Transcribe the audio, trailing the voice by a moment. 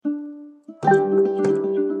Hi,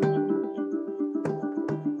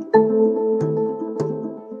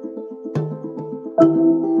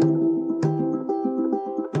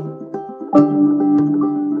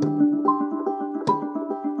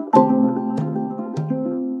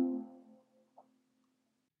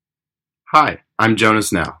 I'm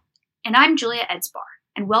Jonas Now. And I'm Julia Edspar,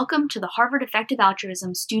 and welcome to the Harvard Effective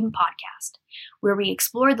Altruism Student Podcast, where we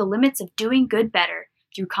explore the limits of doing good better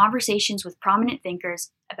through conversations with prominent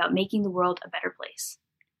thinkers about making the world a better place.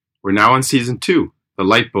 We're now on Season 2, The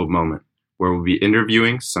Lightbulb Moment, where we'll be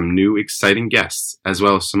interviewing some new exciting guests, as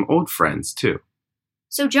well as some old friends, too.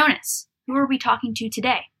 So Jonas, who are we talking to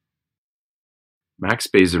today? Max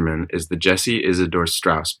Bazerman is the Jesse Isidore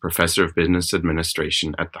Strauss Professor of Business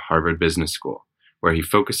Administration at the Harvard Business School, where he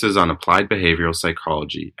focuses on applied behavioral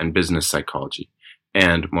psychology and business psychology,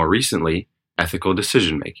 and, more recently, ethical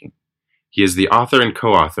decision-making. He is the author and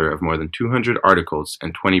co-author of more than 200 articles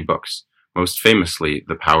and 20 books, most famously,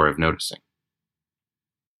 The Power of Noticing.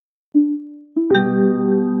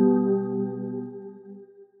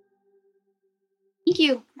 Thank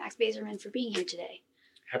you, Max Bazerman, for being here today.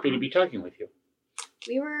 Happy to be talking with you.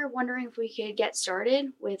 We were wondering if we could get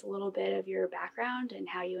started with a little bit of your background and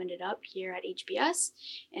how you ended up here at HBS,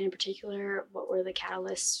 and in particular, what were the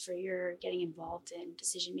catalysts for your getting involved in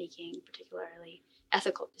decision-making, particularly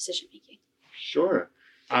ethical decision-making? Sure.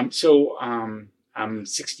 I'm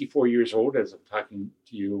 64 years old as I'm talking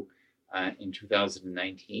to you in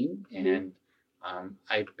 2019, and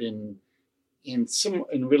I've been in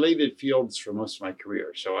related fields for most of my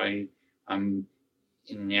career. So I'm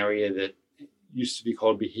in an area that used to be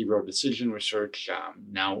called behavioral decision research,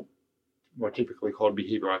 now more typically called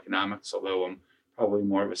behavioral economics, although I'm probably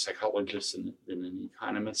more of a psychologist than an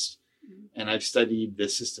economist. Mm-hmm. And I've studied the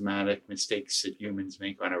systematic mistakes that humans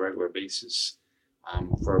make on a regular basis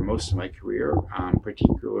for most of my career,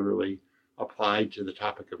 particularly applied to the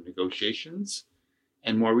topic of negotiations.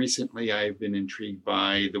 And more recently, I've been intrigued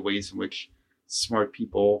by the ways in which smart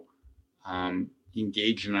people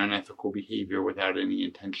engage in unethical behavior without any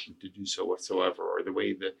intention to do so whatsoever, or the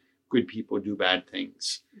way that good people do bad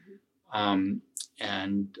things. Mm-hmm.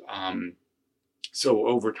 So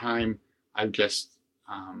over time, I've just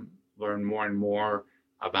learned more and more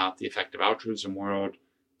about the effective altruism world.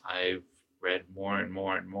 I've read more and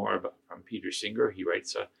more from Peter Singer. He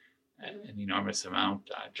writes an enormous amount.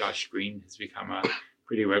 Josh Green has become a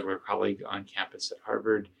pretty regular colleague on campus at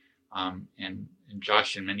Harvard. And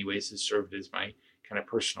Josh, in many ways, has served as my kind of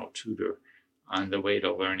personal tutor on the way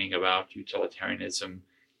to learning about utilitarianism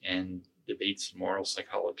and debates in moral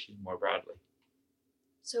psychology more broadly.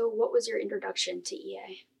 So what was your introduction to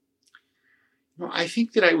EA? Well, I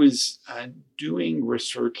think that I was doing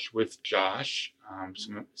research with Josh,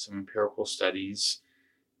 some empirical studies,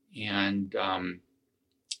 and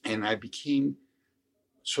I became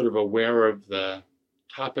sort of aware of the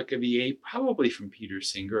topic of EA, probably from Peter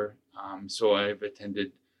Singer. So I've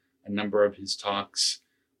attended a number of his talks,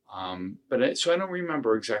 so I don't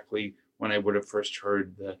remember exactly when I would have first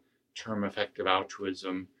heard the term effective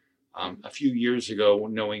altruism. A few years ago,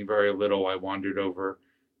 knowing very little, I wandered over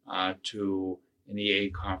to an EA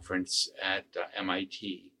conference at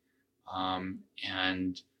MIT,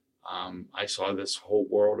 and I saw this whole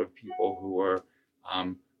world of people who were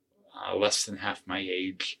less than half my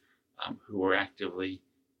age, who were actively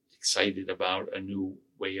excited about a new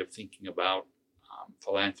way of thinking about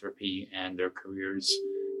philanthropy and their careers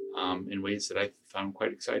in ways that I found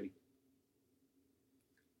quite exciting.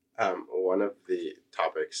 One of the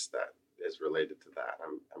topics that is related to that,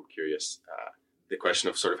 I'm curious, the question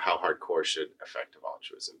of sort of how hardcore should effective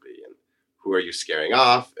altruism be, and who are you scaring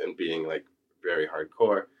off and being like very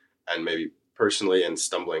hardcore, and maybe personally and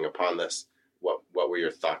stumbling upon this, what were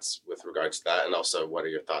your thoughts with regards to that, and also what are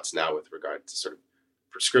your thoughts now with regard to sort of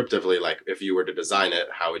prescriptively, like if you were to design it,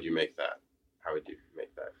 how would you make that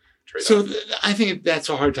trade-off? So I think that's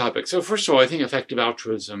a hard topic. So first of all, I think effective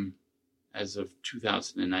altruism as of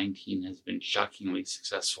 2019 has been shockingly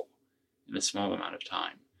successful in a small amount of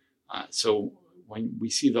time. So when we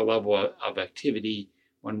see the level of activity,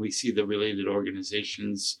 when we see the related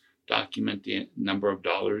organizations document the number of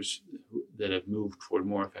dollars that have moved toward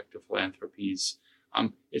more effective philanthropies,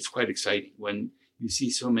 it's quite exciting. When you see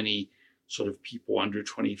so many sort of people under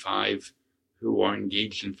 25 who are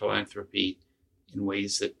engaged in philanthropy in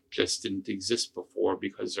ways that just didn't exist before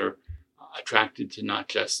because they're attracted to not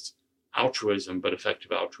just altruism, but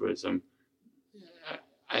effective altruism.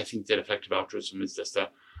 I think that effective altruism is just a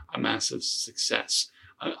massive success.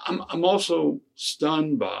 I'm also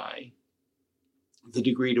stunned by the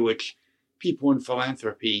degree to which people in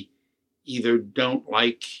philanthropy either don't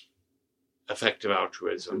like effective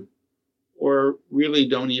altruism or really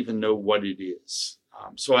don't even know what it is.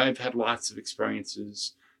 So I've had lots of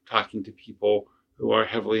experiences talking to people who are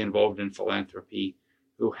heavily involved in philanthropy,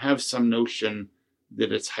 who have some notion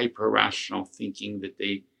that it's hyper-rational thinking that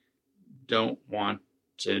they don't want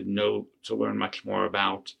to learn much more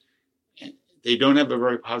about. They don't have a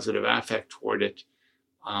very positive affect toward it.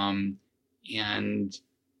 And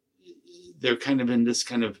they're kind of in this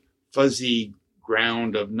kind of fuzzy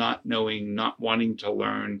ground of not knowing, not wanting to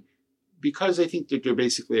learn, because I think that they're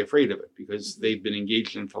basically afraid of it, because they've been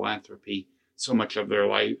engaged in philanthropy so much of their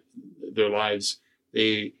lives.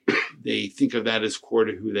 They think of that as core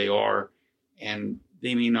to who they are, and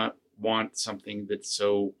they may not want something that's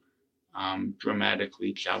so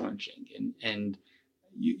dramatically challenging. And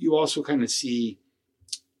you also kind of see,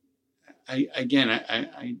 I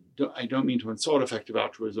don't mean to insult effective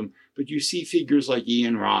altruism, but you see figures like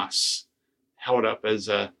Ian Ross held up as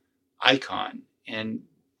a icon, and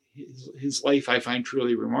his life I find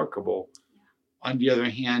truly remarkable. On the other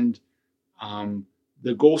hand,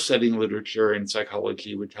 the goal-setting literature in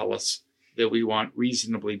psychology would tell us that we want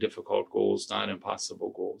reasonably difficult goals, not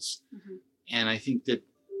impossible goals. Mm-hmm. And I think that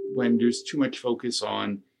when there's too much focus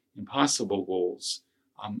on impossible goals,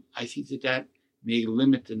 I think that may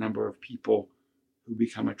limit the number of people who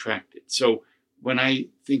become attracted. So when I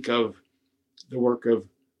think of the work of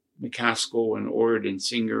McCaskill and Ord and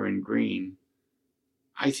Singer and Green,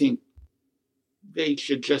 I think they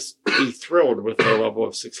should just be thrilled with the level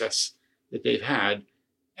of success that they've had.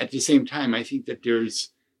 At the same time, I think that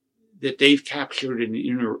they've captured an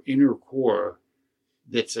inner core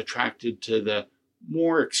that's attracted to the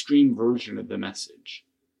more extreme version of the message.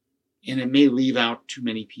 And it may leave out too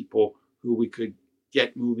many people who we could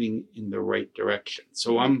get moving in the right direction.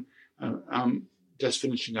 So I'm just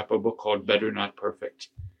finishing up a book called Better Not Perfect.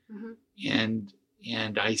 Mm-hmm.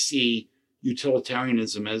 And I see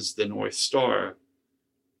utilitarianism as the North Star,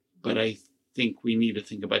 but I think we need to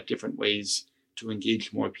think about different ways to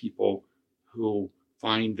engage more people who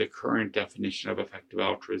find the current definition of effective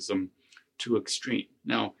altruism too extreme.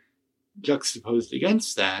 Now, juxtaposed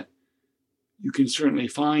against that, you can certainly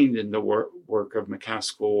find in the work of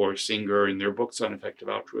McCaskill or Singer in their books on effective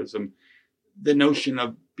altruism the notion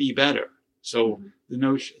of be better. So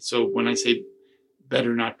so when I say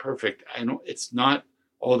better, not perfect, I know it's not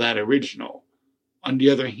all that original. On the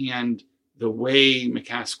other hand, the way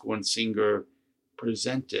McCaskill and Singer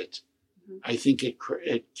present it, I think it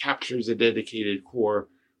captures a dedicated core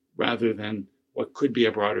rather than what could be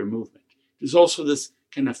a broader movement. There's also this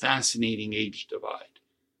kind of fascinating age divide.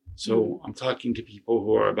 So I'm talking to people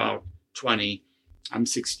who are about 20, I'm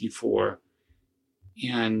 64,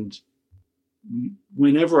 and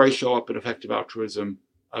whenever I show up at effective altruism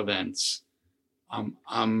events,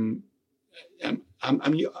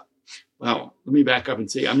 well, let me back up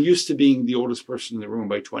and say I'm used to being the oldest person in the room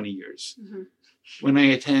by 20 years. Mm-hmm. When I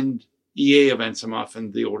attend EA events, I'm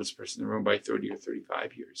often the oldest person in the room by 30 or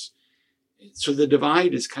 35 years. So the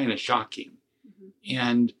divide is kind of shocking. Mm-hmm.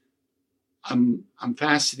 And I'm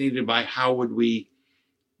fascinated by how would we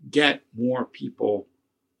get more people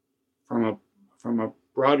from a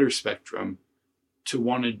broader spectrum to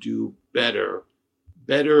want to do better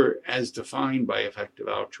as defined by effective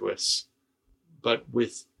altruists, but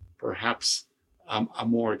with perhaps a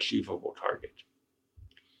more achievable target.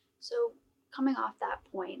 So coming off that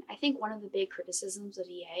point, I think one of the big criticisms of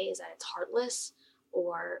EA is that it's heartless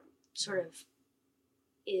or sort of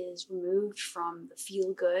is removed from the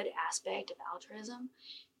feel-good aspect of altruism.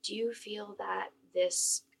 Do you feel that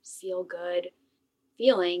this feel-good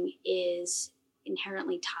feeling is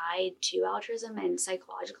inherently tied to altruism? And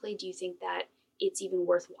psychologically, do you think that it's even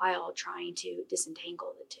worthwhile trying to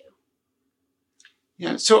disentangle the two?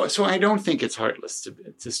 Yeah, so I don't think it's heartless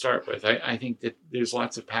to start with. I think that there's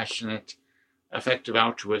lots of passionate, effective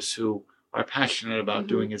altruists who are passionate about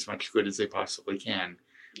doing as much good as they possibly can.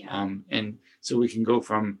 Yeah. And so we can go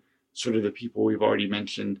from sort of the people we've already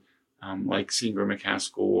mentioned, like Singer,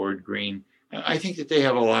 McCaskill, Ord, Green. I think that they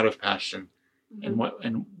have a lot of passion in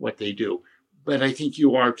what they do. But I think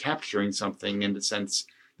you are capturing something in the sense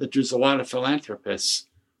that there's a lot of philanthropists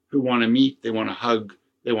who want to meet, they want to hug,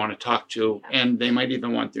 they want to talk to, and they might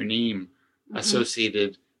even want their name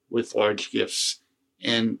associated with large gifts.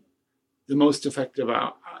 And the most effective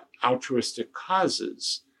altruistic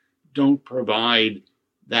causes don't provide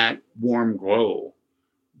that warm glow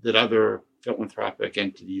that other philanthropic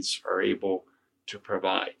entities are able to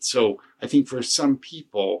provide. So I think for some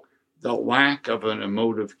people, the lack of an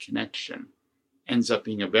emotive connection ends up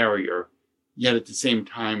being a barrier. Yet at the same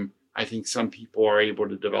time, I think some people are able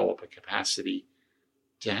to develop a capacity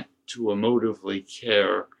to emotively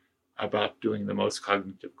care about doing the most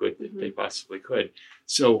cognitive good that they possibly could.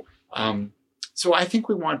 So, so I think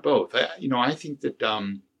we want both. I think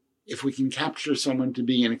that if we can capture someone to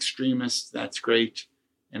be an extremist, that's great.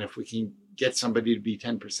 And if we can get somebody to be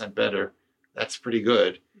 10% better, that's pretty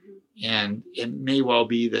good. Mm-hmm. And it may well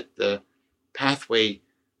be that the pathway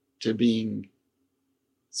to being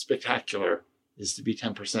spectacular is to be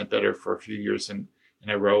 10% better for a few years in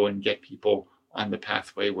a row and get people on the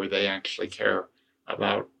pathway where they actually care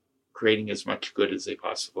about creating as much good as they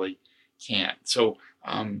possibly can. So,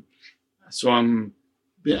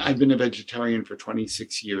 I've been a vegetarian for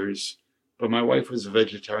 26 years, but my wife was a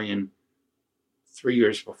vegetarian 3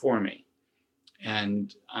 years before me.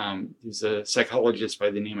 And there's a psychologist by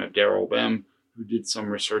the name of Daryl Bem who did some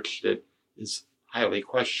research that is highly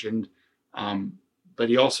questioned, but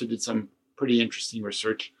he also did some pretty interesting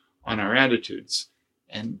research on our attitudes.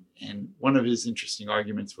 And one of his interesting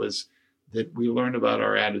arguments was that we learn about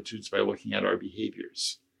our attitudes by looking at our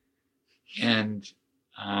behaviors. And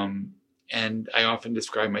I often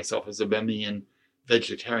describe myself as a Bemian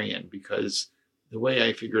vegetarian because the way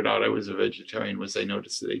I figured out I was a vegetarian was I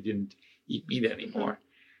noticed that I didn't eat meat anymore.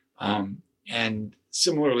 And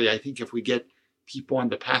similarly, I think if we get people on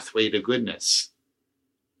the pathway to goodness,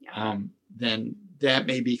 then that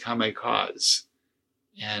may become a cause.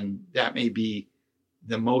 And that may be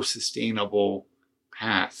the most sustainable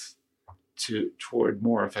path toward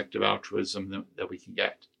more effective altruism that we can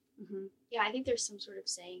get. Mm-hmm. Yeah, I think there's some sort of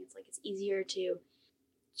saying, it's like it's easier to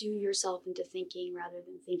do yourself into thinking rather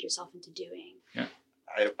than think yourself into doing. Yeah.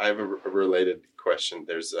 I have a related question.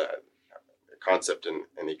 There's a concept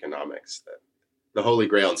in economics that the holy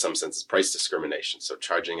grail in some sense is price discrimination. So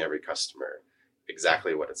charging every customer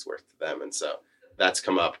exactly what it's worth to them. And so that's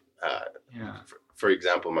come up, for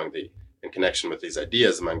example, in connection with these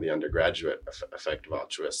ideas among the undergraduate effective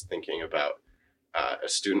altruists, thinking about a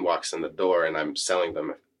student walks in the door and I'm selling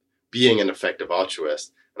them being an effective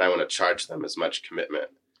altruist and I want to charge them as much commitment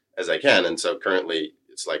as I can. And so currently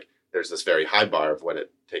it's like there's this very high bar of what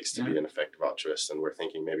it takes to be an effective altruist. And we're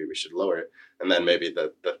thinking maybe we should lower it. And then maybe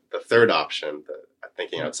the third option,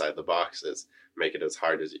 thinking outside the box, is make it as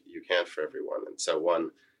hard as you can for everyone. And so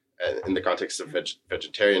in the context of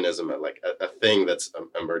vegetarianism, like a thing that's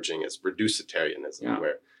emerging is reducitarianism,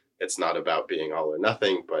 where it's not about being all or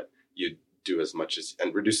nothing, but you do as much as,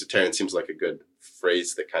 and reducitarian seems like a good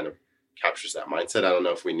phrase that kind of captures that mindset. I don't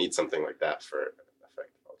know if we need something like that for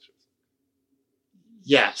effective altruism.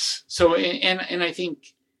 Yes. So, and I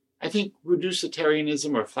think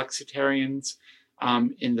reducitarianism or flexitarians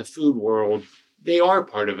in the food world, they are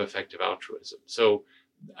part of effective altruism. So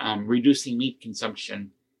reducing meat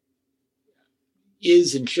consumption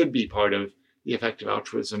is and should be part of the effective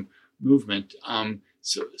altruism movement.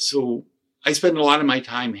 So I spend a lot of my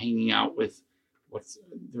time hanging out with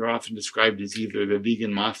they're often described as either the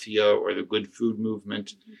vegan mafia or the good food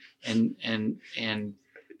movement. And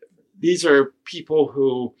these are people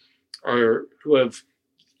who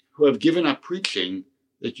have given up preaching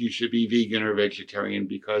that you should be vegan or vegetarian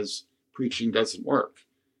because preaching doesn't work.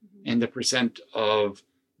 And the percent of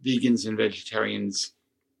vegans and vegetarians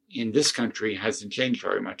in this country hasn't changed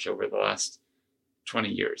very much over the last 20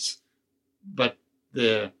 years. But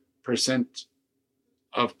the percent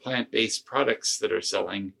of plant-based products that are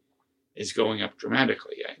selling is going up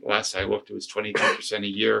dramatically. Last I looked, it was 22% a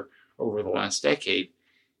year over the last decade.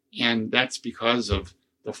 And that's because of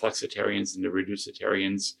the flexitarians and the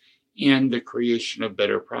reducitarians and the creation of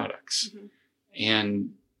better products. Mm-hmm. And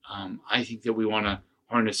I think that we want to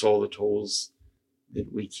harness all the tools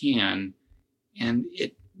that we can. And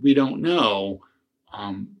we don't know,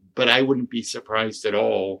 but I wouldn't be surprised at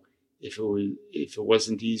all if it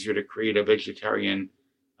wasn't easier to create a vegetarian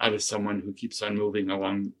out of someone who keeps on moving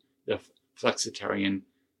along the flexitarian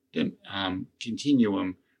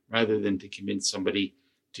continuum rather than to convince somebody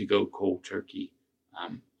to go cold turkey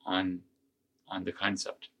on the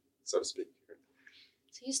concept, so to speak.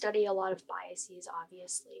 So you study a lot of biases,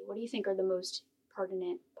 obviously. What do you think are the most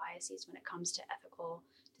pertinent biases when it comes to ethical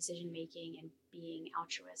decision-making and being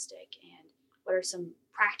altruistic? And what are some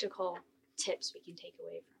practical tips we can take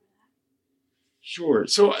away from that? Sure.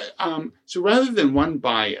 So rather than one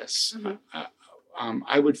bias,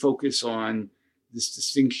 I would focus on this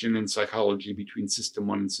distinction in psychology between System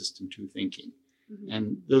 1 and System 2 thinking. Mm-hmm.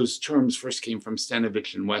 And those terms first came from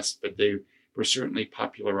Stanovich and West, but they were certainly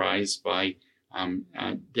popularized by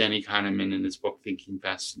Danny Kahneman in his book, Thinking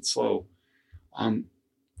Fast and Slow. I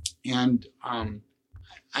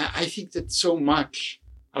think that so much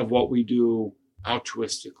of what we do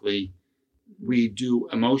altruistically, we do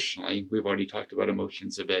emotionally. We've already talked about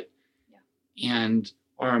emotions a bit. Yeah. And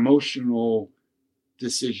our emotional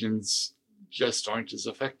decisions just aren't as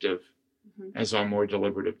effective Mhm. as our more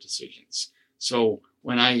deliberative decisions. So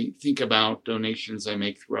when I think about donations I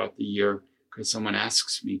make throughout the year because someone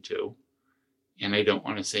asks me to, and I don't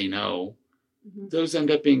want to say no, Mhm. those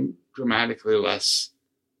end up being dramatically less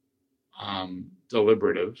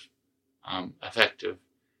deliberative, effective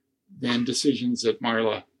than decisions that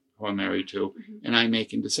Marla, who I'm married to, Mhm. and I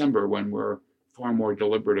make in December when we're far more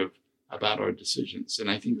deliberative about our decisions.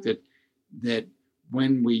 And I think Mhm. that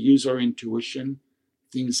when we use our intuition,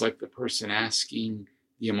 things like the person asking,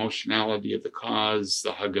 the emotionality of the cause,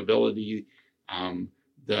 the huggability,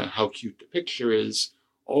 the how cute the picture is,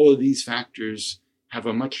 all of these factors have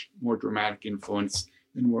a much more dramatic influence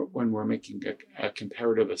than when we're making a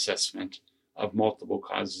comparative assessment of multiple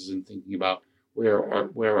causes and thinking about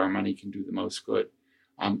where our money can do the most good.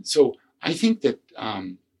 So I think that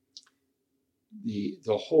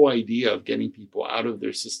the whole idea of getting people out of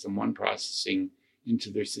their system 1 processing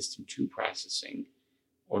into their system 2 processing,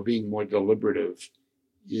 or being more deliberative,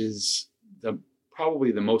 is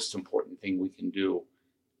probably the most important thing we can do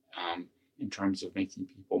in terms of making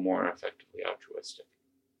people more effectively altruistic.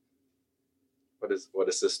 What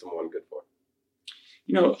is System 1 good for?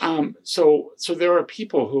 So there are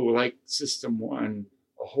people who like System 1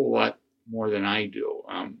 a whole lot more than I do.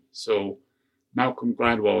 So Malcolm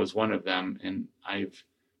Gladwell is one of them, and I've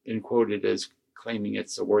been quoted as claiming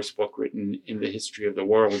it's the worst book written in the history of the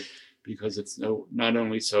world because it's not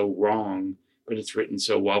only so wrong, but it's written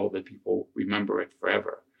so well that people remember it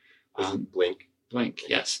forever. Is it Blink? Blink,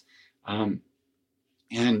 yes. And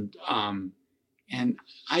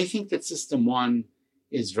I think that System 1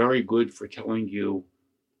 is very good for telling you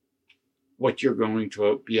what you're going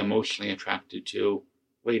to be emotionally attracted to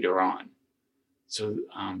later on. So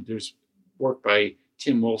there's work by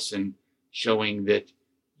Tim Wilson showing that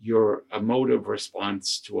your emotive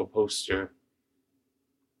response to a poster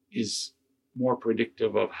is more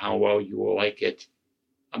predictive of how well you will like it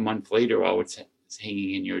a month later while it's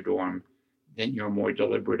hanging in your dorm than your more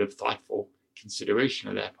deliberative, thoughtful consideration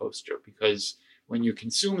of that poster. Because when you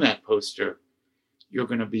consume that poster, you're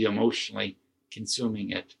going to be emotionally consuming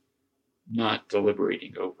it, not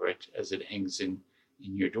deliberating over it as it hangs in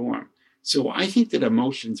your dorm. So I think that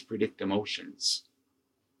emotions predict emotions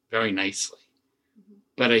very nicely. Mhm.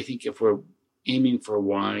 But I think if we're aiming for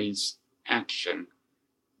wise action,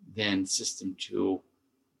 then System 2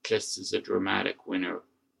 just is a dramatic winner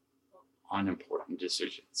on important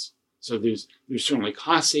decisions. So there's certainly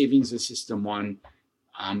cost savings with System 1,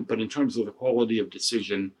 but in terms of the quality of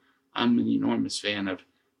decision, I'm an enormous fan of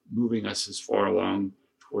moving us as far along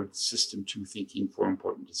towards System 2 thinking for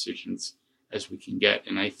important decisions as we can get.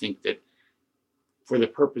 And I think that for the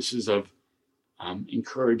purposes of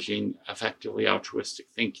encouraging effectively altruistic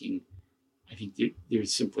thinking, I think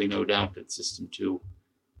there's simply no doubt that System 2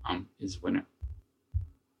 is a winner.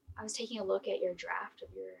 I was taking a look at your draft of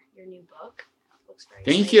your new book. It looks very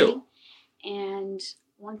Thank exciting. you. And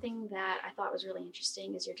one thing that I thought was really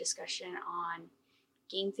interesting is your discussion on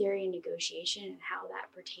game theory and negotiation and how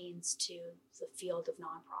that pertains to the field of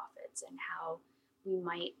nonprofits and how we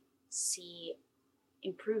might see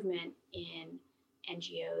improvement in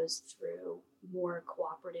NGOs through more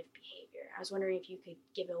cooperative behavior. I was wondering if you could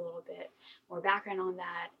give a little bit more background on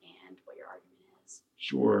that and what your argument is.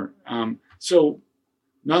 Sure. So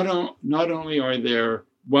not only are there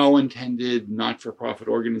well-intended not-for-profit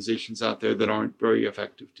organizations out there that aren't very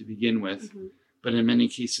effective to begin with, Mm-hmm. but in many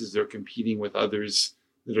cases they're competing with others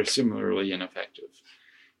that are similarly ineffective.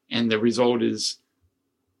 And the result is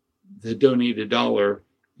the donated dollar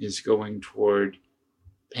is going toward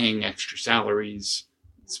paying extra salaries,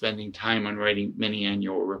 spending time on writing many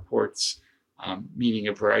annual reports, meeting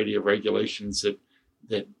a variety of regulations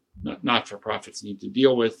that not-for-profits need to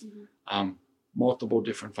deal with, Mm-hmm. Multiple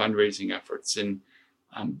different fundraising efforts. And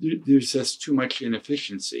there's just too much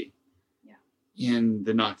inefficiency in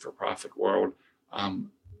the not-for-profit world.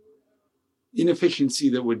 Inefficiency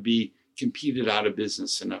that would be competed out of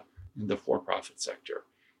business in the for-profit sector.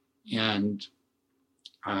 And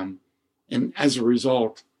as a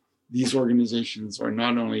result, these organizations are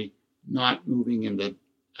not only not moving in an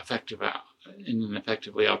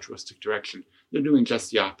effectively altruistic direction, they're doing just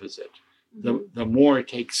the opposite. Mm-hmm. The more it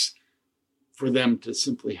takes for them to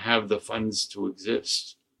simply have the funds to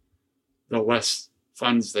exist, the less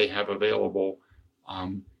funds they have available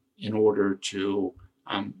in order to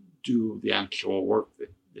do the actual work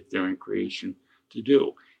that they're in creation to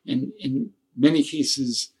do. And in many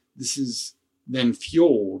cases, this is then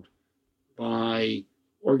fueled by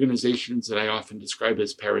organizations that I often describe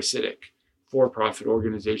as parasitic, for-profit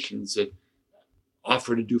organizations that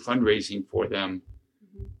offer to do fundraising for them,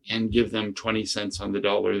 and give them 20 cents on the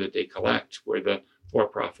dollar that they collect, where the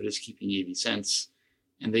for-profit is keeping 80 cents.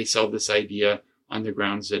 And they sell this idea on the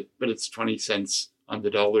grounds that, but it's 20 cents on the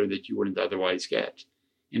dollar that you wouldn't otherwise get.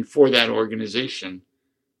 And for that organization,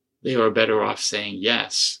 they are better off saying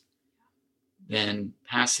yes than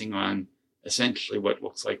passing on essentially what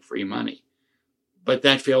looks like free money. But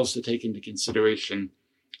that fails to take into consideration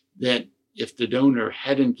that if the donor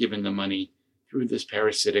hadn't given the money through this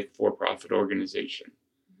parasitic for-profit organization,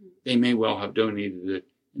 they may well have donated it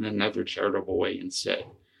in another charitable way instead.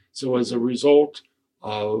 So as a result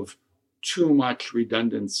of too much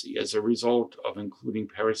redundancy, as a result of including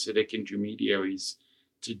parasitic intermediaries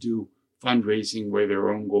to do fundraising where their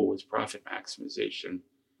own goal was profit maximization,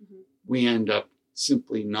 we end up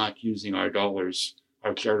simply not using our dollars,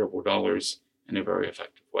 our charitable dollars, in a very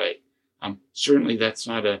effective way. Certainly that's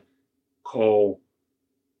not a call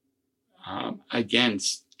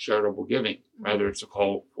against charitable giving. Rather, it's a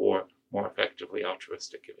call for more effectively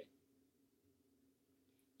altruistic giving.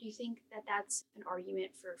 Do you think that that's an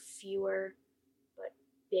argument for fewer but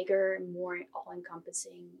bigger and more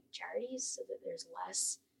all-encompassing charities so that there's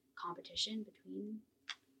less competition between them?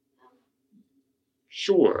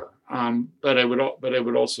 Sure, but I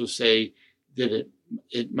would also say that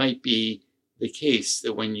it might be the case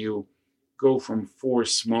that when you go from 4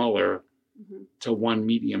 smaller to 1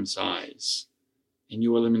 medium size, and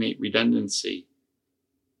you eliminate redundancy,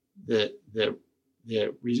 the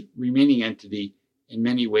remaining entity in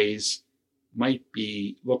many ways might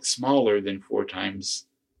look smaller than 4 times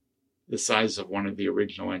the size of one of the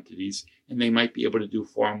original entities, and they might be able to do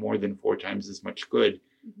far more than 4 times as much good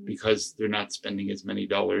because they're not spending as many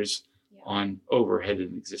dollars on overhead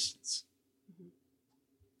in existence.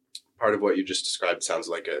 Part of what you just described sounds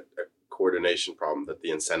like a coordination problem, that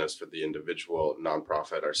the incentives for the individual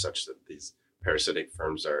nonprofit are such that these parasitic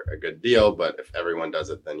firms are a good deal, but if everyone does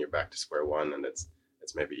it, then you're back to square one, and it's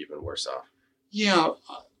maybe even worse off. Yeah,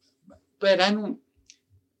 but I don't.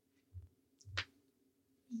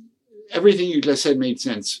 Everything you just said made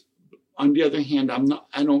sense. On the other hand,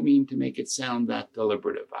 I don't mean to make it sound that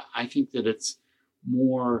deliberative. I think that it's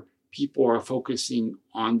more people are focusing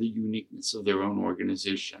on the uniqueness of their own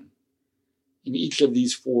organization. And each of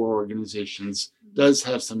these 4 organizations does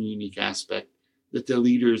have some unique aspect that the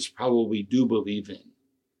leaders probably do believe in,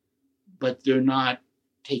 but they're not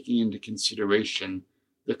taking into consideration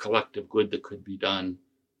the collective good that could be done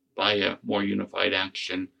by a more unified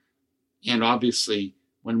action. And obviously,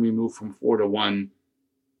 when we move from 4 to 1,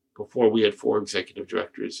 before we had 4 executive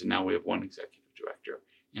directors, and now we have 1 executive director.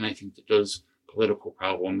 And I think that those political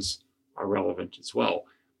problems are relevant as well.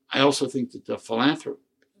 I also think that the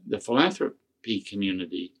philanthropy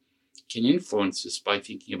community can influence this by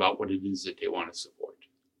thinking about what it is that they want to support.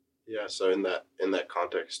 Yeah, so in that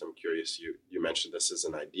context, I'm curious, you mentioned this as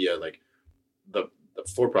an idea, like the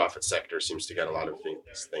for-profit sector seems to get a lot of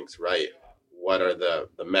things right. What are the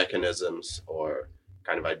mechanisms or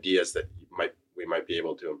kind of ideas that we might be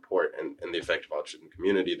able to import in the effective altruism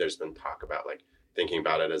community? There's been talk about like thinking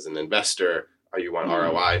about it as an investor. Are you on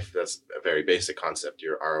ROI? That's a very basic concept.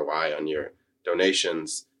 Your ROI on your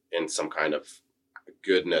donations in some kind of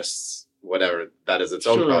goodness, whatever that is its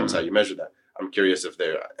own problem, how you measure that. I'm curious if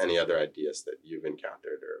there are any other ideas that you've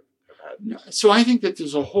encountered or have had. So I think that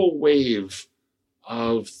there's a whole wave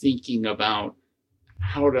of thinking about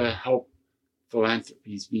how to help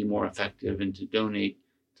philanthropies be more effective and to donate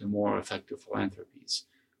to more effective philanthropies.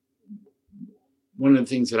 One of the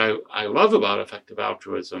things that I love about effective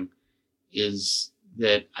altruism is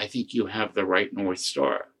that I think you have the right North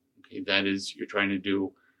Star. Okay, that is, you're trying to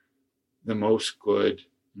do the most good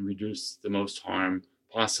and reduce the most harm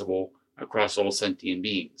possible across all sentient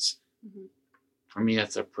beings. For me,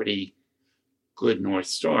 that's a pretty good North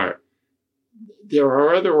Star. There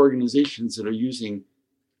are other organizations that are using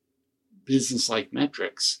business-like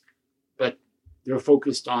metrics, but they're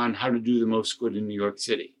focused on how to do the most good in New York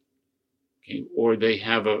City. Okay? Or they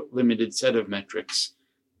have a limited set of metrics.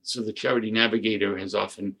 So the Charity Navigator has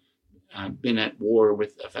often been at war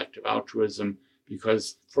with effective altruism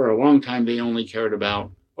because for a long time they only cared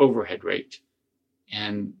about overhead rate.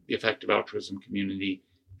 And the effective altruism community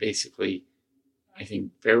basically, I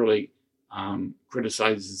think, fairly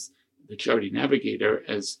criticizes the Charity Navigator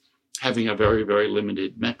as having a very, very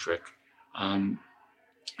limited metric. And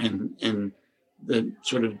the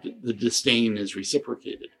sort of the disdain is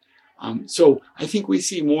reciprocated. So I think we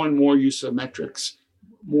see more and more use of metrics,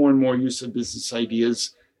 more and more use of business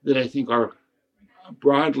ideas that I think are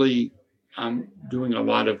broadly doing a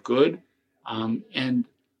lot of good. And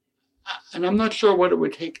I'm not sure what it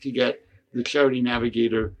would take to get the Charity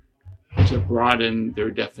Navigator to broaden their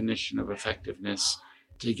definition of effectiveness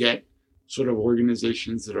to get sort of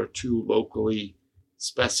organizations that are too locally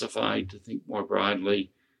specified to think more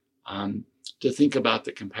broadly, to think about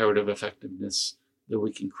the comparative effectiveness that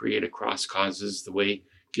we can create across causes the way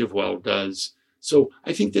GiveWell does. So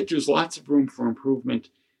I think that there's lots of room for improvement.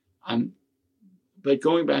 But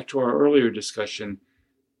going back to our earlier discussion,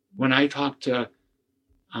 when I talk to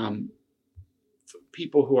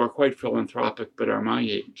people who are quite philanthropic but are my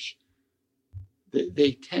age,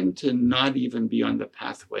 they tend to not even be on the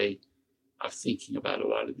pathway of thinking about a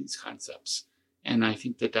lot of these concepts. And I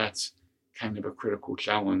think that that's kind of a critical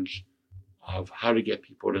challenge of how to get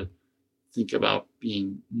people to think about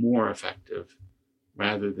being more effective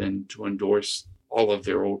rather than to endorse all of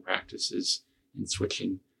their old practices and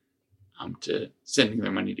switching to sending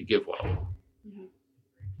their money to GiveWell. Mm-hmm.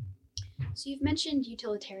 So you've mentioned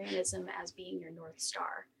utilitarianism as being your North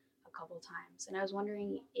Star a couple times, and I was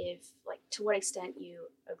wondering if, to what extent you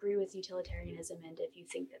agree with utilitarianism and if you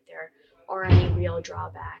think that there are any real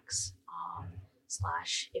drawbacks,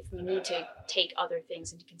 / if we need to take other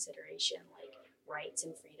things into consideration, like rights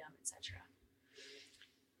and freedom, etc.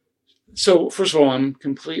 So first of all, I'm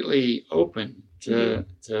completely open to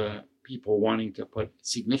people wanting to put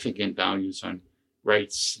significant values on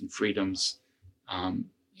rights and freedoms.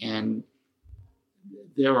 And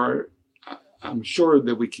there are, I'm sure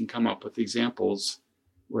that we can come up with examples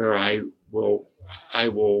where I will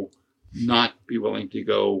not be willing to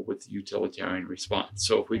go with the utilitarian response.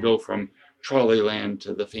 So if we go from trolley land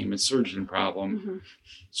to the famous surgeon problem,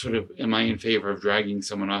 sort of, am I in favor of dragging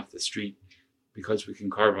someone off the street because we can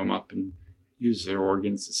carve them up and use their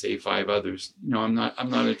organs to save 5 others? I'm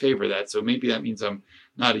not in favor of that. So maybe that means I'm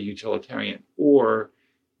not a utilitarian. Or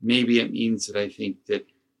maybe it means that I think that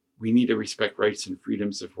we need to respect rights and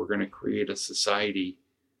freedoms if we're going to create a society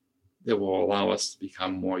that will allow us to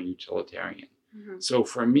become more utilitarian. So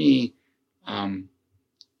for me, a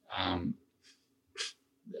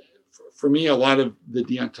lot of the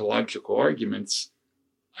deontological arguments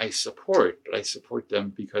I support, but I support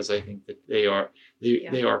them because I think that they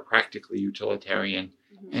are practically utilitarian,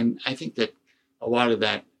 and I think that a lot of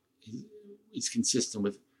that is consistent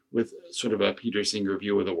with sort of a Peter Singer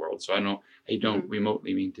view of the world. So I don't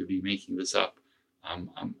remotely mean to be making this up.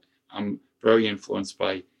 I'm very influenced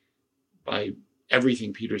by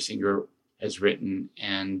everything Peter Singer has written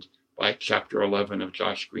and by Chapter 11 of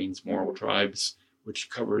Josh Green's Moral Tribes, which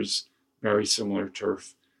covers very similar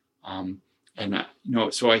turf.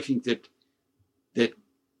 So I think that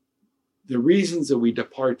the reasons that we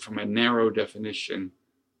depart from a narrow definition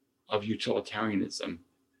of utilitarianism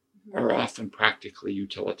are often practically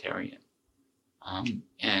utilitarian.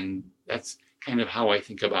 And that's kind of how I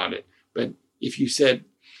think about it. But if you said,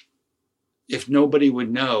 if nobody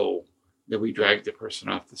would know that we dragged the person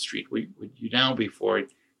off the street, would you now be for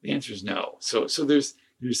it? The answer is no. So there's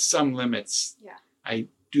some limits. Yeah. I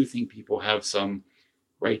do think people have some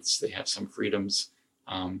rights, they have some freedoms,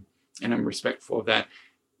 and I'm respectful of that.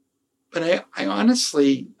 But I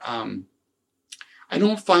honestly, I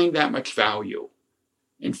don't find that much value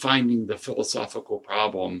in finding the philosophical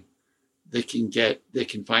problem that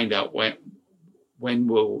can find out when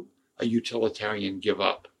will a utilitarian give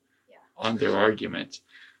up on their argument.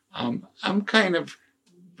 I'm kind of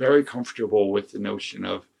very comfortable with the notion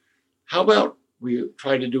of, how about we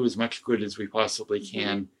try to do as much good as we possibly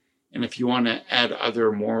can, and if you want to add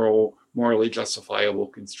other morally justifiable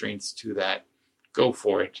constraints to that, go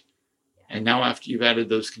for it. And now after you've added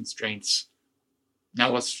those constraints, now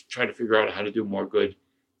let's try to figure out how to do more good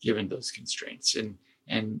given those constraints.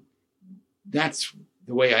 And that's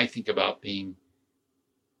the way I think about being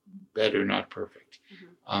better, not perfect.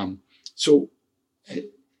 So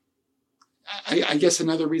I guess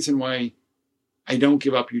another reason why I don't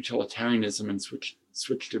give up utilitarianism and switch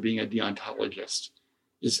to being a deontologist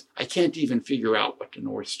is I can't even figure out what the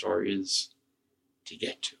North Star is to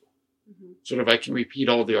get to. Sort of, I can repeat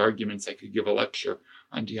all the arguments, I could give a lecture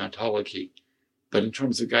on deontology, but in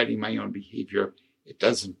terms of guiding my own behavior, it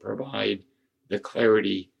doesn't provide the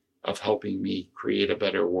clarity of helping me create a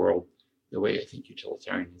better world the way I think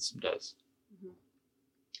utilitarianism does.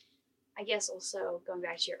 I guess also, going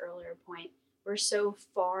back to your earlier point, we're so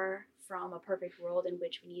far from a perfect world in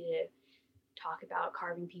which we need to talk about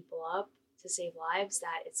carving people up to save lives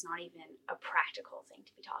that it's not even a practical thing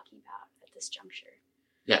to be talking about at this juncture.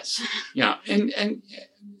 Yes. Yeah. And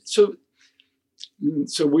so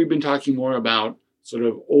we've been talking more about sort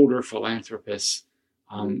of older philanthropists,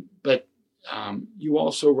 but you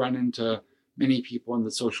also run into many people in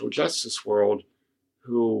the social justice world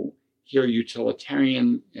who hear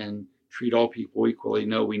utilitarian and treat all people equally.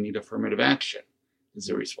 No, we need affirmative action is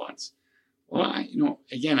the response. Well,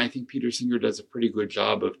 again, I think Peter Singer does a pretty good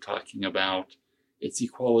job of talking about its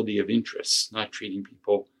equality of interests, not treating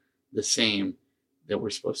people the same that we're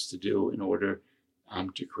supposed to do in order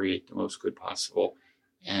to create the most good possible.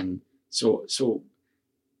 And so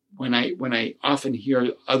when I often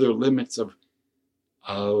hear other limits of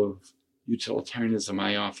utilitarianism,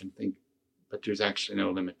 I often think, but there's actually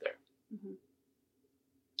no limit there. Mm-hmm.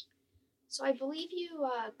 So I believe you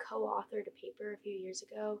co-authored a paper a few years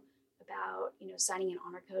ago about signing an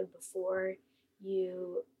honor code before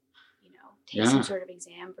you take some sort of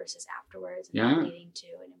exam versus afterwards, and that leading to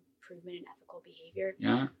an improvement in ethical behavior.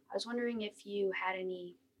 Yeah. I was wondering if you had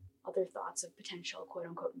any other thoughts of potential quote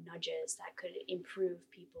unquote nudges that could improve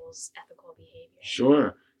people's ethical behavior.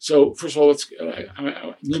 Sure. So first of all,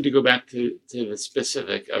 I need to go back to the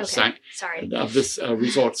specific of of this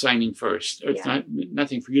result signing first. It's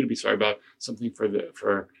nothing for you to be sorry about. Something for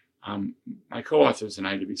my co-authors and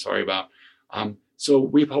I to be sorry about. So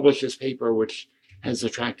we published this paper, which has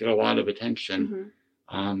attracted a lot of attention,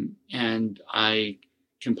 and I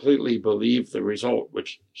completely believe the result,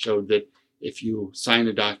 which showed that if you sign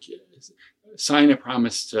a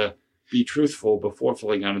promise to be truthful before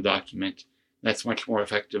filling out a document, that's much more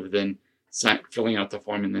effective than filling out the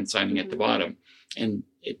form and then signing at the bottom. And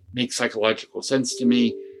it makes psychological sense to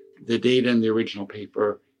me. The data in the original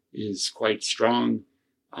paper is quite strong.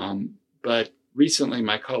 But recently,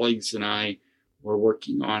 my colleagues and I were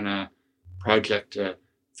working on a project to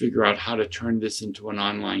figure out how to turn this into an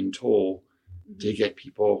online tool to get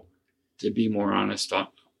people to be more honest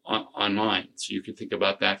online. So you could think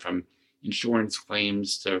about that from insurance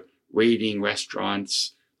claims to rating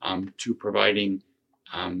restaurants, to providing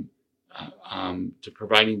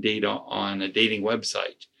data on a dating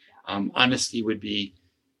website. Honesty would be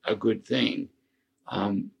a good thing.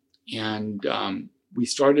 We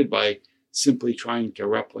started by simply trying to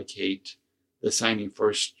replicate the signing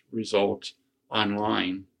first result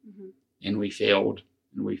online. And we failed,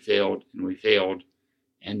 and we failed, and we failed.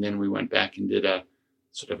 And then we went back and did a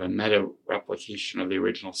sort of a meta replication of the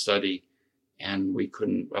original study, and we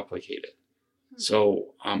couldn't replicate it.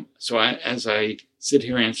 So as I sit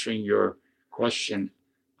here answering your question,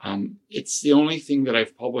 it's the only thing that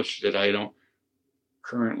I've published that I don't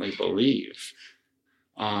currently believe.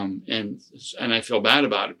 And I feel bad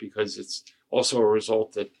about it because it's also a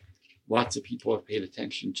result that lots of people have paid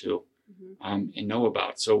attention to and know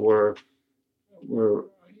about. So we're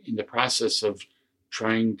in the process of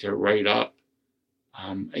trying to write up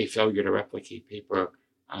a failure to replicate paper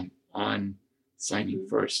on signing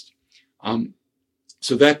first.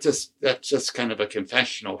 So that's just kind of a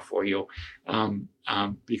confessional for you,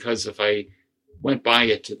 because if I went by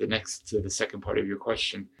it to the second part of your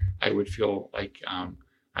question, I would feel like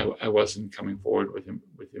I wasn't coming forward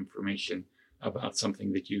with information about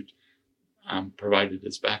something that you provided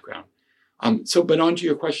as background. But on to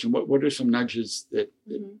your question, what are some nudges that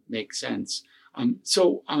make sense?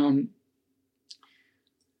 So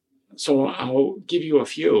I'll give you a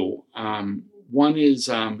few. One is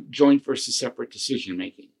joint versus separate decision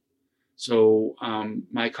making. So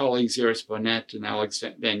my colleagues Iris Bonet and Alex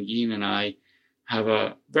Van Geen and I have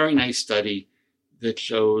a very nice study that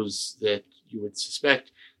shows that you would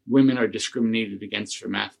suspect women are discriminated against for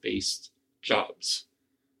math-based jobs.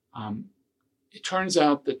 It turns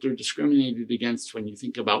out that they're discriminated against when you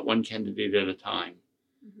think about one candidate at a time.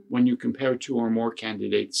 When you compare two or more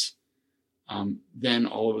candidates, then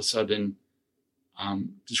all of a sudden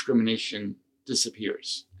discrimination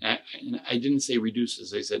disappears. And I didn't say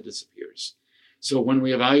reduces, I said disappears. So when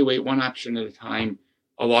we evaluate one option at a time,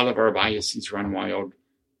 a lot of our biases run wild.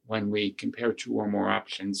 When we compare two or more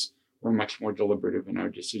options, we're much more deliberative in our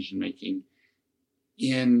decision making.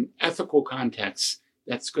 In ethical contexts,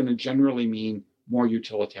 that's going to generally mean more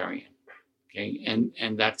utilitarian. Okay,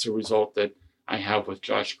 and that's a result that I have with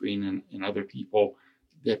Josh Green and other people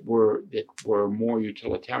that were more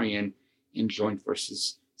utilitarian in joint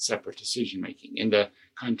versus separate decision making. In the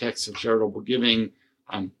context of charitable giving,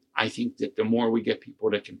 I think that the more we get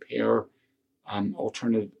people to compare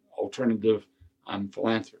alternative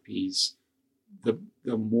philanthropies, the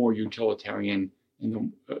more utilitarian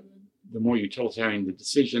and the more utilitarian the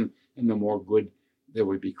decision, and the more good that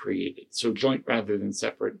would be created. So joint rather than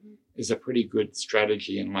separate is a pretty good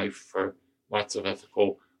strategy in life for lots of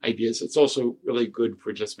ethical ideas. It's also really good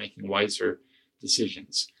for just making wiser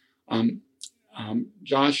decisions.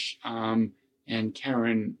 Josh and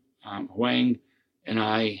Karen Huang and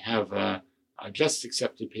I have a just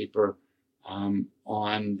accepted paper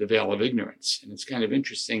on the veil of ignorance, and it's kind of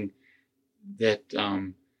interesting that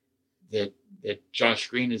that Josh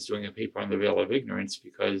Green is doing a paper on the veil of ignorance,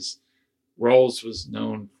 because Rawls was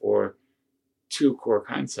known for two core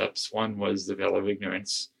concepts. One was the veil of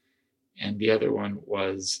ignorance, and the other one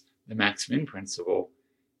was the Max-Min principle.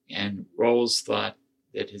 And Rawls thought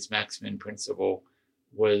that his Max-Min principle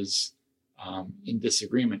was in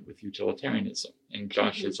disagreement with utilitarianism. And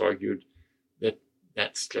Josh has argued that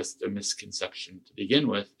that's just a misconception to begin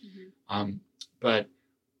with. But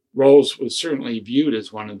Rawls was certainly viewed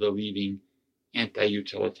as one of the leading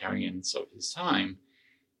anti-utilitarians of his time.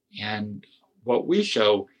 And what we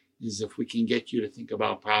show is if we can get you to think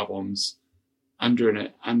about problems under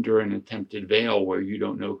an attempted veil where you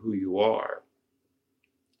don't know who you are,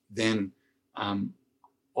 then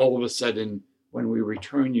all of a sudden, when we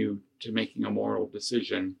return you to making a moral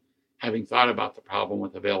decision, having thought about the problem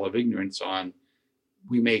with a veil of ignorance on,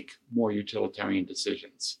 we make more utilitarian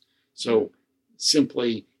decisions. So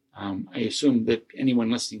simply, I assume that anyone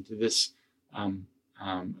listening to this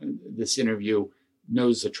this interview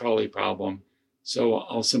knows the trolley problem. So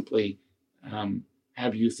I'll simply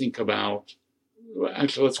have you think about,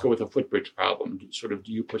 actually, let's go with a footbridge problem. Sort of,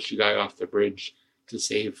 do you push a guy off the bridge to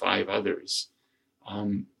save 5 others?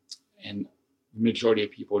 And the majority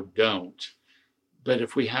of people don't. But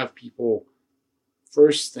if we have people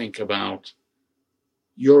first think about,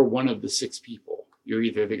 you're one of the 6 people. You're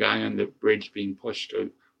either the guy on the bridge being pushed or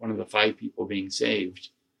one of the 5 people being saved.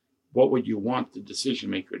 What would you want the decision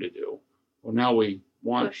maker to do? Well, now we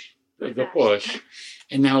want the push.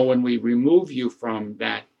 And now when we remove you from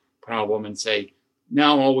that problem and say,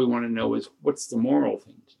 now all we want to know is what's the moral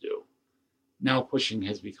thing to do? Now pushing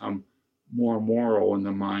has become more moral in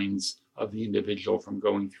the minds of the individual from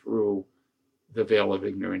going through the veil of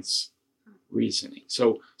ignorance reasoning.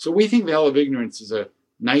 So we think veil of ignorance is a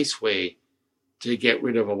nice way to get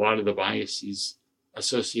rid of a lot of the biases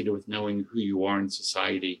associated with knowing who you are in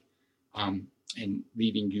society, and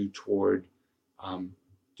leading you toward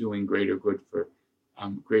doing greater good for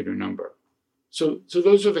greater number. So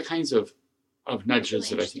those are the kinds of nudges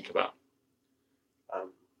that I think about.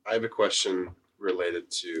 I have a question related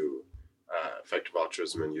to effective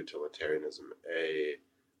altruism and utilitarianism. A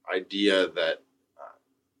idea that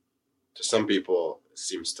to some people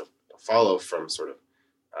seems to follow from sort of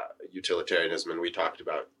utilitarianism, and we talked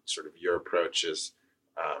about sort of your approach is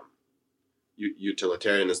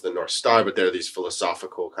utilitarian is the North Star, but there are these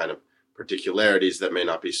philosophical kind of particularities that may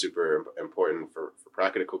not be super important for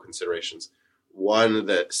practical considerations. One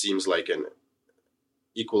that seems like an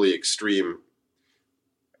equally extreme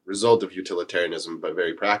result of utilitarianism, but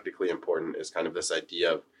very practically important, is kind of this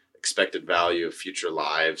idea of expected value of future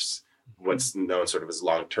lives, what's known sort of as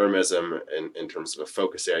long-termism in terms of a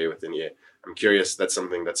focus area within you. I'm curious, that's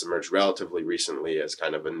something that's emerged relatively recently as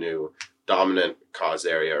kind of a new dominant cause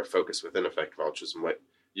area or focus within effective altruism. What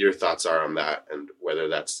your thoughts are on that, and whether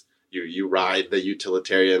that's you ride the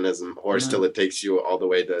utilitarianism horse till it takes you all the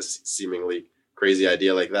way to a seemingly crazy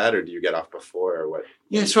idea like that, or do you get off before, or what?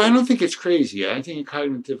 Yeah, so I don't think it's crazy. I think it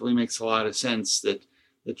cognitively makes a lot of sense that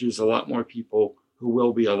there's a lot more people who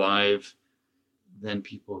will be alive than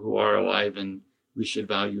people who are alive, and we should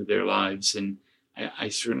value their lives. And I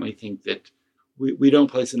certainly think that we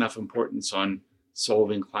don't place enough importance on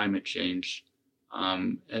solving climate change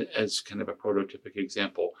as kind of a prototypic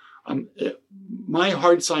example. My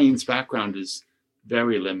hard science background is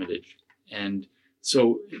very limited. And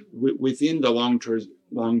so within the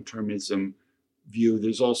long-termism view,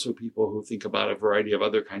 there's also people who think about a variety of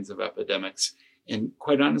other kinds of epidemics. And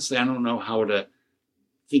quite honestly, I don't know how to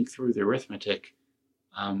think through the arithmetic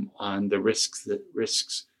on the risks that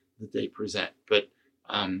they present. But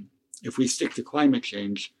if we stick to climate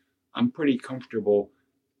change, I'm pretty comfortable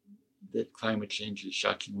that climate change is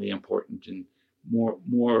shockingly important, and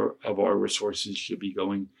more of our resources should be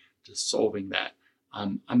going to solving that.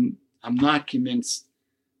 I'm not convinced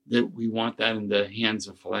that we want that in the hands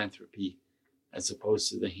of philanthropy as opposed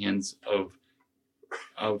to the hands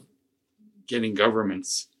of getting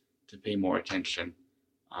governments to pay more attention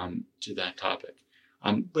to that topic.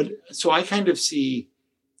 But so I kind of see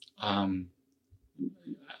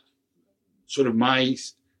sort of my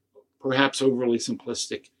perhaps overly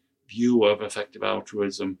simplistic view of effective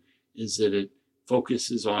altruism is that it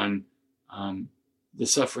focuses on the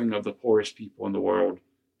suffering of the poorest people in the world,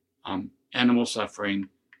 animal suffering,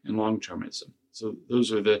 and long-termism. So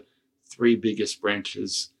those are the 3 biggest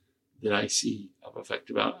branches that I see of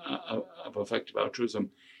effective altruism.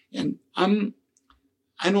 And I'm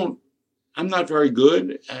not very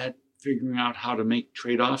good at figuring out how to make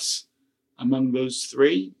trade-offs among those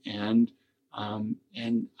 3, and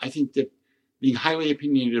I think that being highly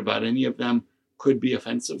opinionated about any of them could be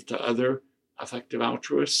offensive to other effective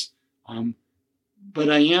altruists. But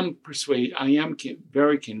I am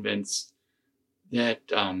very convinced that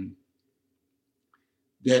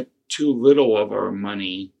that too little of our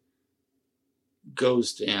money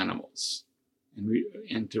goes to animals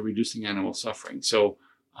and to reducing animal suffering. So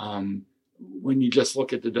when you just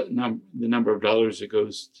look at the number of dollars that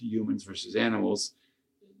goes to humans versus animals,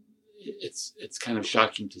 it's kind of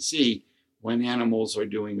shocking to see when animals are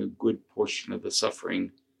doing a good portion of the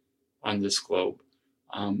suffering on this globe.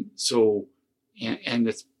 And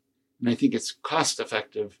I think it's cost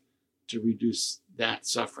effective to reduce that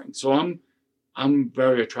suffering. So I'm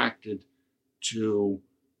very attracted to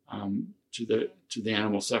the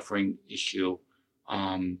animal suffering issue.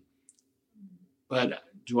 But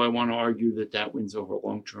do I want to argue that wins over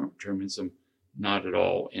long-termism? Not at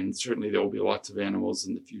all. And certainly there will be lots of animals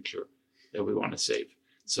in the future that we want to save.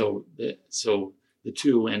 So the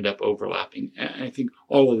two end up overlapping. And I think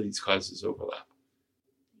all of these causes overlap.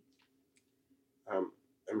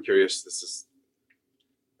 I'm curious. This is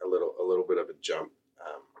a little bit of a jump.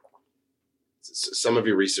 Some of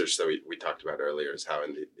your research that we talked about earlier is how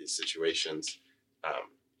in these situations,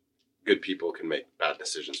 good people can make bad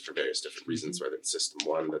decisions for various different reasons, whether it's system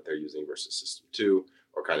one that they're using versus system two,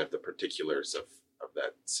 or kind of the particulars of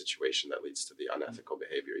that situation that leads to the unethical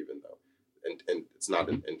behavior, even though and it's not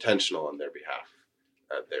intentional on their behalf.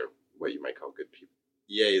 They're what you might call good people.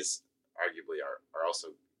 EAs arguably are also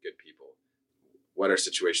good people. What are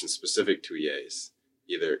situations specific to EAs,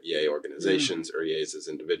 either EA organizations or EAs as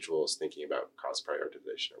individuals thinking about cause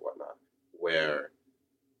prioritization or whatnot, where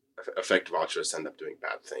effective altruists end up doing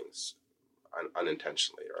bad things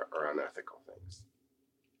unintentionally or unethical things?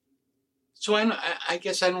 So I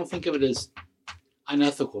guess I don't think of it as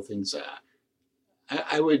unethical things.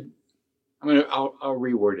 I'll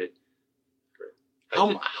reword it. Great.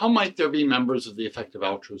 How might there be members of the effective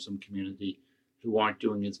altruism community who aren't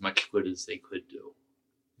doing as much good as they could do?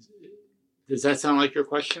 Does that sound like your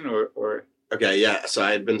question, or? Okay, yeah. So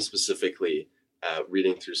I had been specifically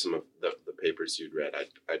reading through some of the papers you'd read.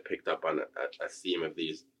 I picked up on a theme of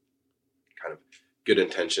these kind of good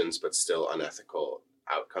intentions but still unethical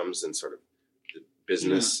outcomes in sort of the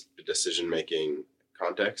business decision-making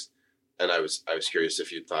context. And I was curious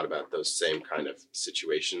if you'd thought about those same kind of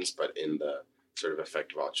situations, but in the sort of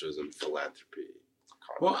effective altruism philanthropy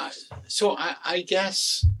context. Well, so I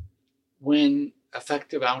guess when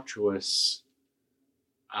effective altruists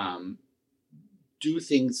do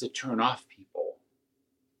things that turn off people,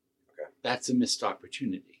 that's a missed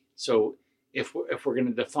opportunity. So if we're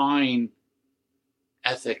going to define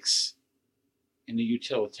ethics in a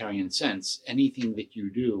utilitarian sense, anything that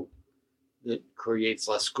you do that creates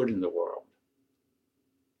less good in the world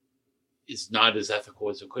is not as ethical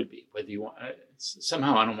as it could be. Whether you want,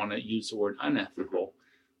 somehow I don't want to use the word unethical,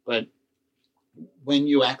 but when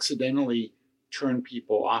you accidentally turn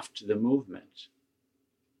people off to the movement,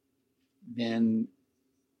 then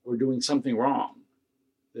we're doing something wrong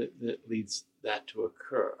that leads that to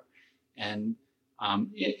occur. And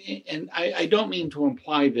I don't mean to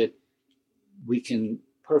imply that we can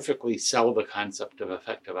perfectly sell the concept of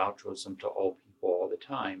effective altruism to all people all the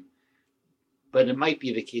time, but it might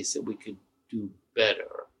be the case that we could do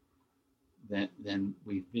better than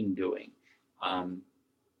we've been doing. And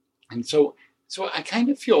so I kind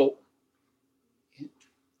of feel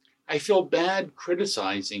bad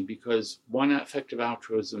criticizing, because one, effective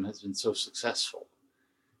altruism has been so successful.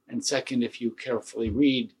 And second, if you carefully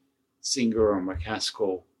read Singer or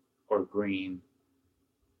McCaskill or Green,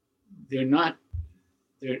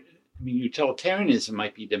 utilitarianism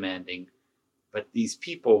might be demanding, but these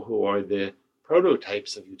people who are the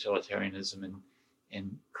prototypes of utilitarianism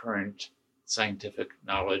in current scientific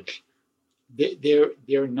knowledge,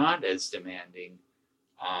 they're not as demanding,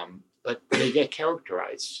 but they get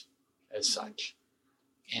characterized as such.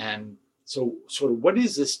 And so sort of what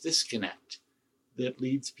is this disconnect that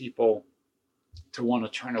leads people to want to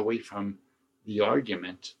turn away from the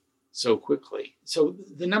argument so quickly? So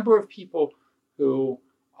the number of people who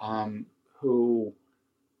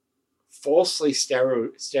falsely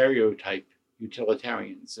stereotype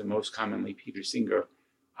utilitarians, and most commonly Peter Singer,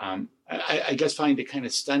 I just find it kind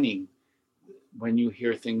of stunning when you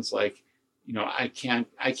hear things like, I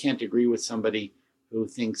can't agree with somebody who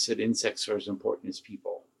thinks that insects are as important as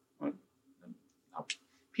people. Well,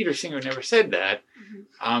 Peter Singer never said that,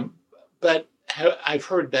 but I've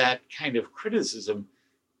heard that kind of criticism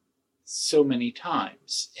so many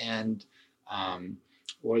times, and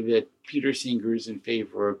or that Peter Singer is in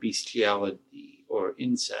favor of bestiality or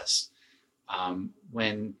incest,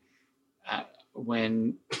 when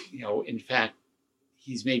in fact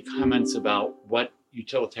he's made comments about what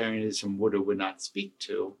utilitarianism would or would not speak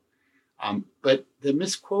to. But the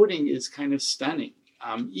misquoting is kind of stunning.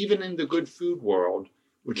 Even in the good food world,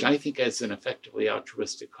 which I think is an effectively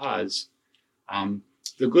altruistic cause.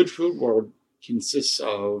 The Good Food World consists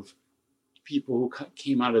of people who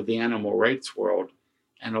came out of the animal rights world,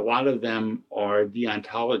 and a lot of them are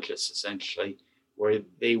deontologists, essentially, where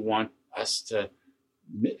they want us to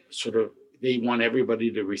they want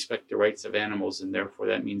everybody to respect the rights of animals, and therefore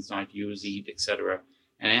that means not use, eat, etc.,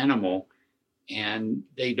 an animal. And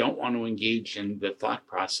they don't want to engage in the thought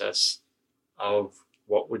process of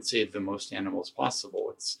what would save the most animals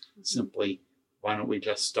possible. It's simply, why don't we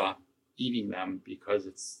just stop eating them because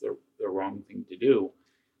it's the wrong thing to do.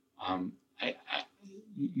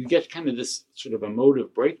 You get kind of this sort of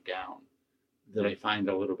emotive breakdown that I find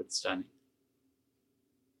a little bit stunning.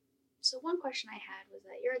 So one question I had was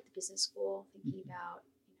that you're at the business school thinking about,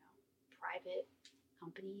 private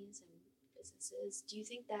companies and businesses. Do you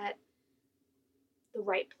think that the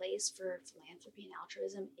right place for philanthropy and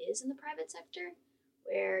altruism is in the private sector,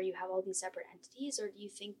 where you have all these separate entities? Or do you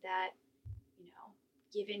think that,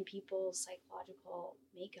 given people's psychological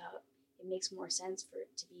makeup, it makes more sense for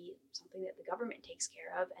it to be something that the government takes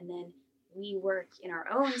care of, and then we work in our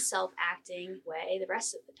own self-acting way the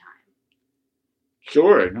rest of the time?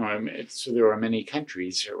 Sure. No, so there are many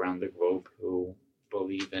countries around the globe who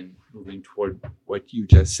believe in moving toward what you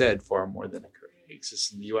just said far more than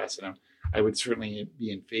exists in the U.S. And I would certainly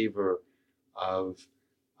be in favor of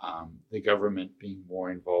the government being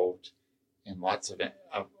more involved in lots of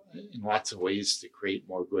ways to create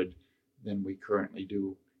more good than we currently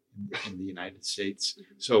do in the United States.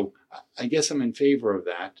 Mm-hmm. So I guess I'm in favor of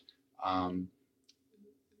that.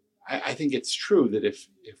 I think it's true that if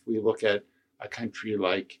we look at a country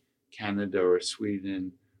like Canada or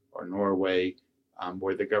Sweden or Norway,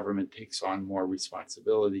 where the government takes on more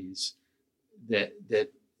responsibilities, that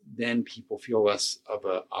then people feel less of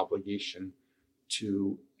an obligation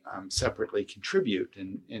to separately contribute,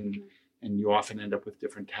 and you often end up with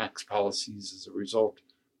different tax policies as a result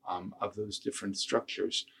of those different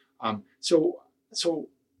structures. So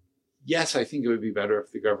yes, I think it would be better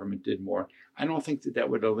if the government did more. I don't think that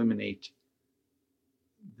would eliminate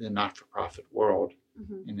the not-for-profit world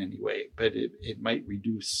in any way, but it might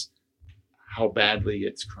reduce how badly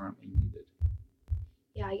it's currently needed.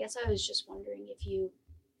 Yeah, I guess I was just wondering if you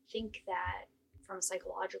think that from a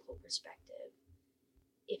psychological perspective,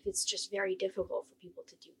 if it's just very difficult for people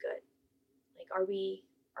to do good. Like, are we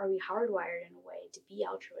hardwired in a way to be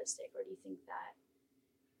altruistic, or do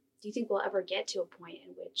you think we'll ever get to a point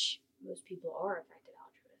in which most people are effective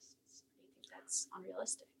altruists? Do you think that's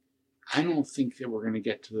unrealistic? I don't think that we're going to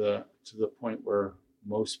get to the point where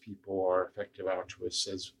most people are effective altruists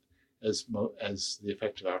as the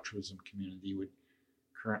effective altruism community would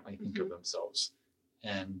currently think of themselves.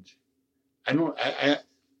 And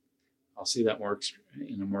I'll say that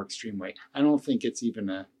in a more extreme way. I don't think it's even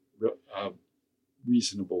a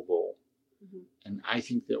reasonable goal. And I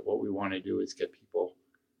think that what we want to do is get people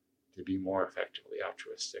to be more effectively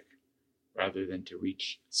altruistic rather than to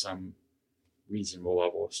reach some reasonable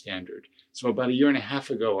level of standard. So about a year and a half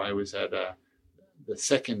ago, I was at the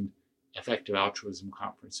second effective altruism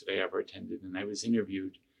conference that I ever attended, and I was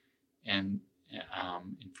interviewed and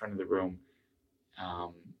in front of the room.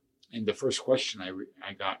 And the first question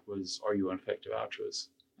I got was, "Are you an effective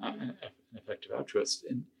altruist?" An effective altruist,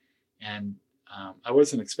 and I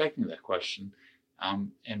wasn't expecting that question,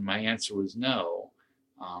 and my answer was no.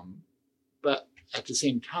 But at the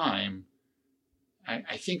same time,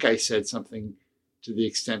 I think I said something to the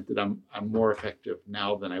extent that I'm more effective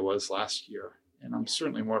now than I was last year, and I'm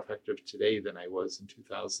certainly more effective today than I was in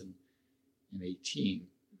 2018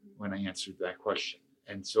 when I answered that question.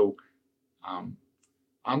 And so I'm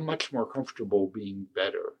much more comfortable being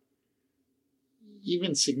better,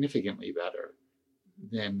 even significantly better,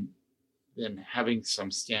 than having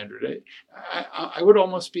some standard. I would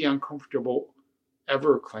almost be uncomfortable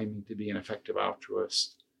ever claiming to be an effective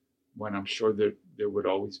altruist when I'm sure that there would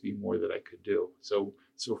always be more that I could do. So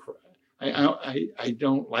I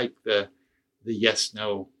don't like the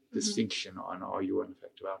yes-no distinction on, are you an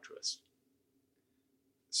effective altruist?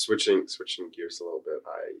 Switching gears a little bit,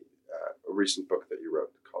 a recent book that you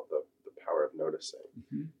wrote called The Power of Noticing,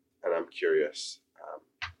 and I'm curious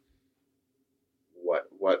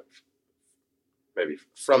what maybe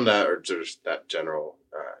from that, or just that general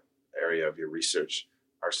area of your research,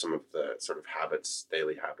 are some of the sort of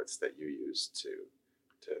daily habits that you use to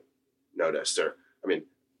notice, or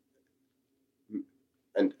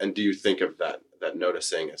and do you think of that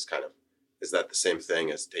noticing as kind of, is that the same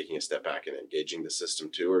thing as taking a step back and engaging the system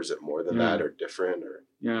too, or is it more than that, or different, or?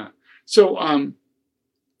 Yeah. So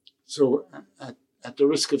at the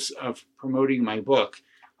risk of promoting my book,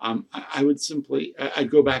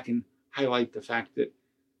 I'd go back and highlight the fact that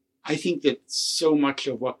I think that so much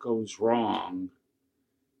of what goes wrong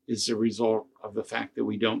is the result of the fact that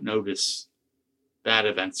we don't notice bad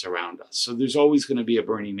events around us. So there's always going to be a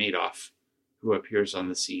Bernie Madoff who appears on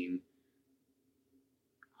the scene.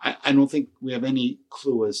 I don't think we have any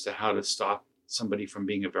clue as to how to stop somebody from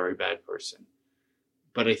being a very bad person.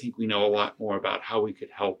 But I think we know a lot more about how we could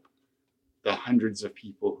help the hundreds of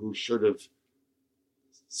people who should have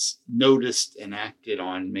noticed and acted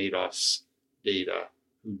on Madoff's data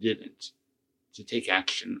who didn't, to take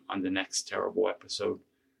action on the next terrible episode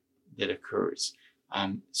that occurs.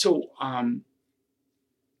 I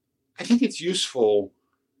think it's useful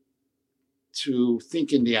to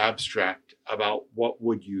think in the abstract about what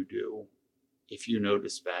would you do if you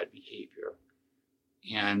notice bad behavior,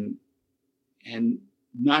 and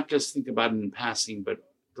not just think about it in passing, but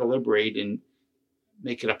deliberate and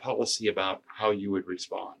make it a policy about how you would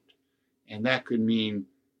respond. And that could mean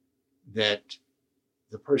that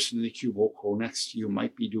the person in the cubicle next to you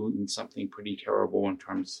might be doing something pretty terrible in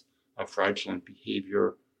terms of fraudulent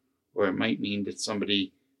behavior, or it might mean that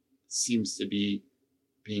somebody seems to be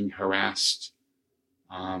being harassed.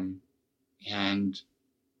 And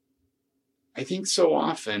I think so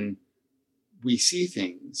often we see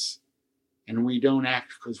things and we don't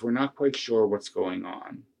act because we're not quite sure what's going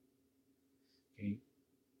on. Okay?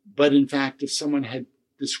 But in fact, if someone had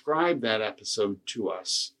described that episode to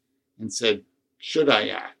us and said, should I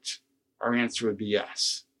act? Our answer would be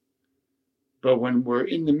yes. But when we're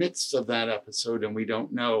in the midst of that episode and we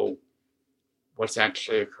don't know what's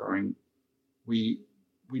actually occurring, we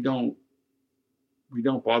don't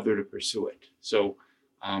bother to pursue it. So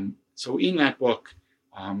in that book,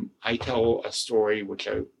 I tell a story which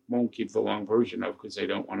I won't give the long version of because I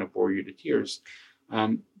don't want to bore you to tears,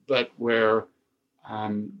 but where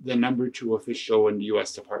the number 2 official in the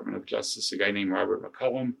U.S. Department of Justice, a guy named Robert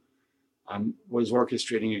McCollum, was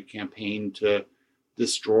orchestrating a campaign to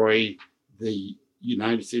destroy the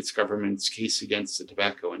United States government's case against the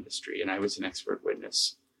tobacco industry, and I was an expert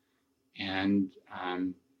witness. And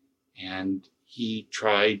he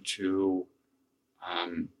tried to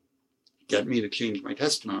get me to change my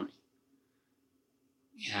testimony.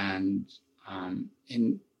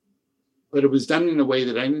 But it was done in a way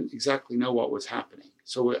that I didn't exactly know what was happening.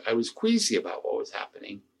 So I was queasy about what was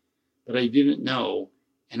happening, but I didn't know.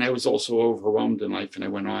 And I was also overwhelmed in life, and I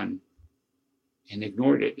went on and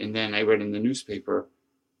ignored it. And then I read in the newspaper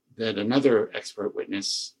that another expert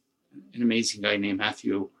witness, an amazing guy named Matt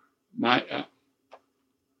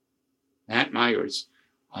Myers,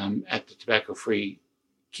 at the Tobacco Free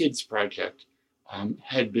Kids Project,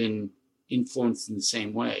 had been influenced in the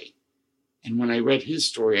same way. And when I read his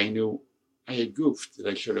story, I knew I had goofed, that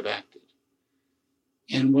I should have acted.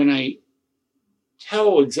 And when I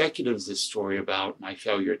tell executives this story about my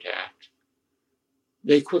failure to act,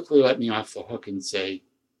 they quickly let me off the hook and say,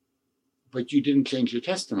 but you didn't change your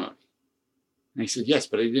testimony. And I said, yes,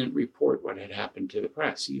 but I didn't report what had happened to the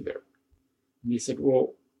press either. And they said,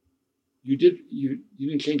 well, you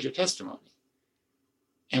didn't change your testimony.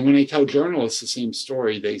 And when I tell journalists the same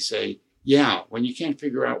story, they say, yeah, when you can't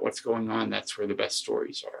figure out what's going on, that's where the best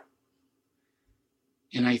stories are.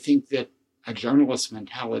 And I think that a journalist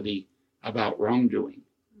mentality about wrongdoing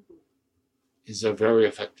is a very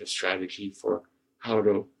effective strategy for how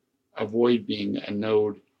to avoid being a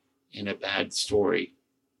node in a bad story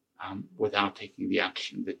without taking the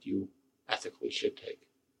action that you ethically should take.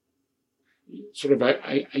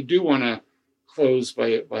 I do want to close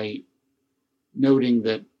by noting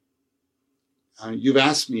that you've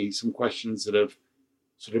asked me some questions that have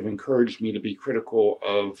sort of encouraged me to be critical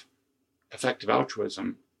of effective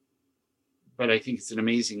altruism, but I think it's an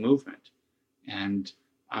amazing movement. And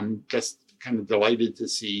I'm just kind of delighted to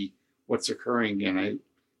see what's occurring. And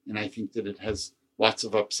I think that it has lots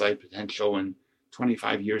of upside potential. And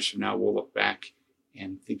 25 years from now, we'll look back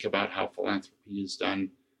and think about how philanthropy is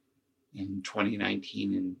done in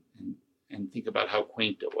 2019 and think about how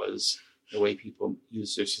quaint it was, the way people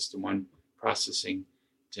use their System 1 processing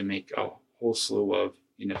to make a whole slew of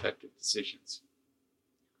ineffective decisions.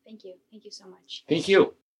 Thank you. Thank you so much. Thank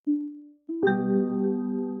you.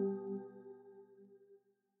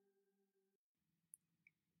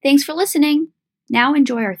 Thanks for listening. Now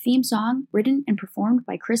enjoy our theme song, written and performed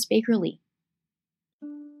by Chris Baker Lee.